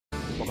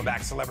Welcome back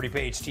to Celebrity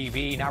Page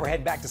TV. Now we're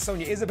heading back to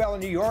Sonia Isabel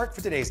in New York for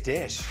today's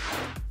dish.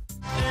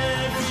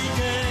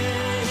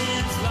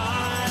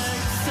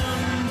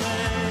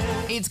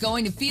 It's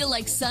going to feel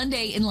like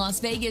Sunday in Las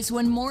Vegas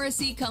when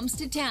Morrissey comes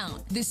to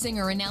town. The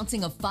singer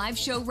announcing a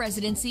 5-show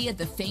residency at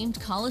the famed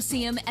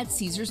Coliseum at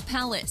Caesar's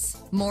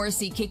Palace.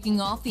 Morrissey kicking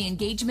off the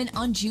engagement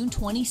on June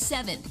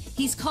 27th.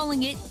 He's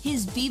calling it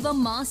his Viva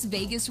Las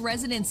Vegas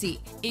residency.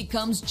 It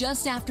comes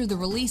just after the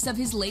release of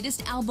his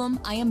latest album,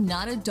 I Am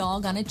Not a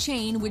Dog on a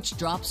Chain, which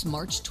drops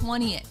March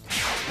 20th.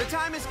 The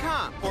time has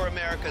come for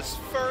America's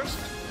first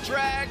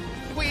drag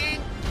queen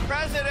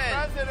president.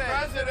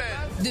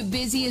 The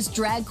busiest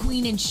drag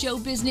queen in show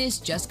business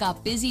just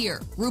got busier.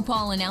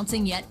 RuPaul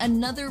announcing yet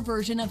another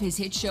version of his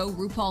hit show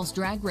RuPaul's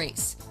Drag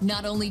Race.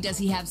 Not only does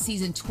he have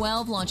season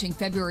 12 launching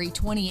February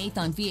 28th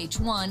on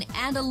VH1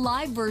 and a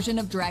live version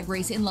of Drag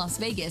Race in Las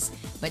Vegas,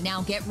 but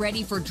now get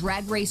ready for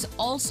Drag Race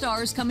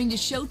All-Stars coming to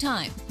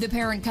Showtime. The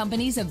parent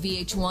companies of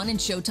VH1 and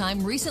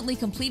Showtime recently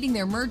completing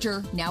their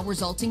merger, now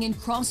resulting in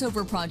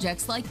crossover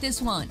projects like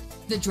this one.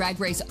 The Drag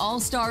Race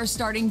All-Stars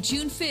starting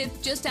June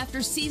 5th, just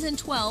after season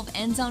 12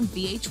 ends on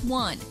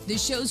VH1. The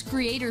show's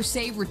creators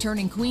say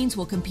returning queens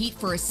will compete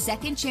for a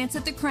second chance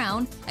at the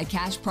crown, a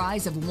cash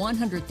prize of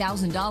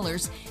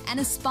 $100,000, and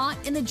a spot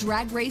in the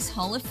Drag Race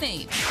Hall of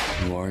Fame.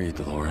 Who are you,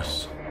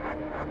 Dolores?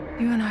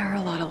 You and I are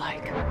a lot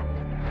alike.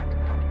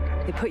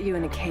 They put you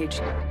in a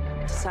cage,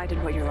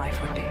 decided what your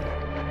life would be.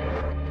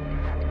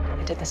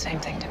 They did the same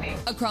thing to me.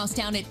 Across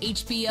town at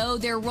HBO,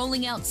 they're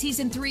rolling out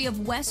season 3 of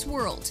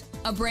Westworld.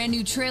 A brand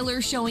new trailer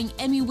showing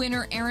Emmy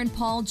winner Aaron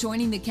Paul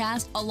joining the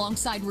cast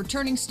alongside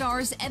returning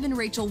stars Evan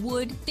Rachel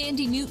Wood,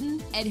 Thandie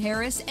Newton, Ed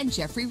Harris, and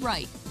Jeffrey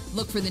Wright.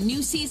 Look for the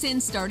new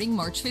season starting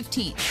March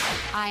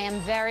 15th. I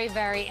am very,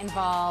 very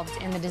involved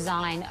in the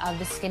design of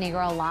the Skinny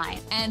Girl line.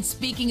 And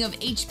speaking of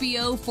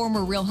HBO,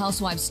 former Real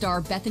Housewives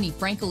star Bethenny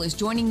Frankel is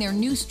joining their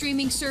new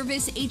streaming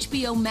service,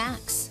 HBO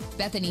Max.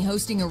 Bethenny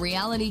hosting a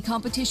reality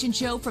competition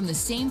show from the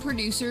same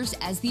producers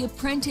as The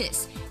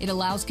Apprentice. It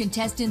allows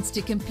contestants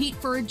to compete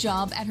for a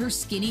job at her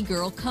Skinny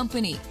Girl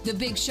company. The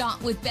Big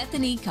Shot with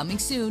Bethenny coming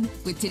soon.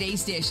 With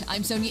today's dish,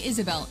 I'm Sonia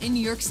Isabel in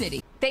New York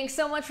City. Thanks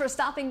so much for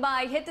stopping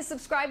by. Hit the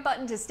subscribe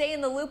button to stay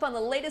in the loop on the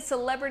latest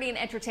celebrity and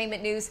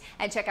entertainment news,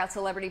 and check out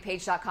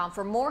celebritypage.com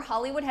for more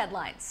Hollywood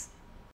headlines.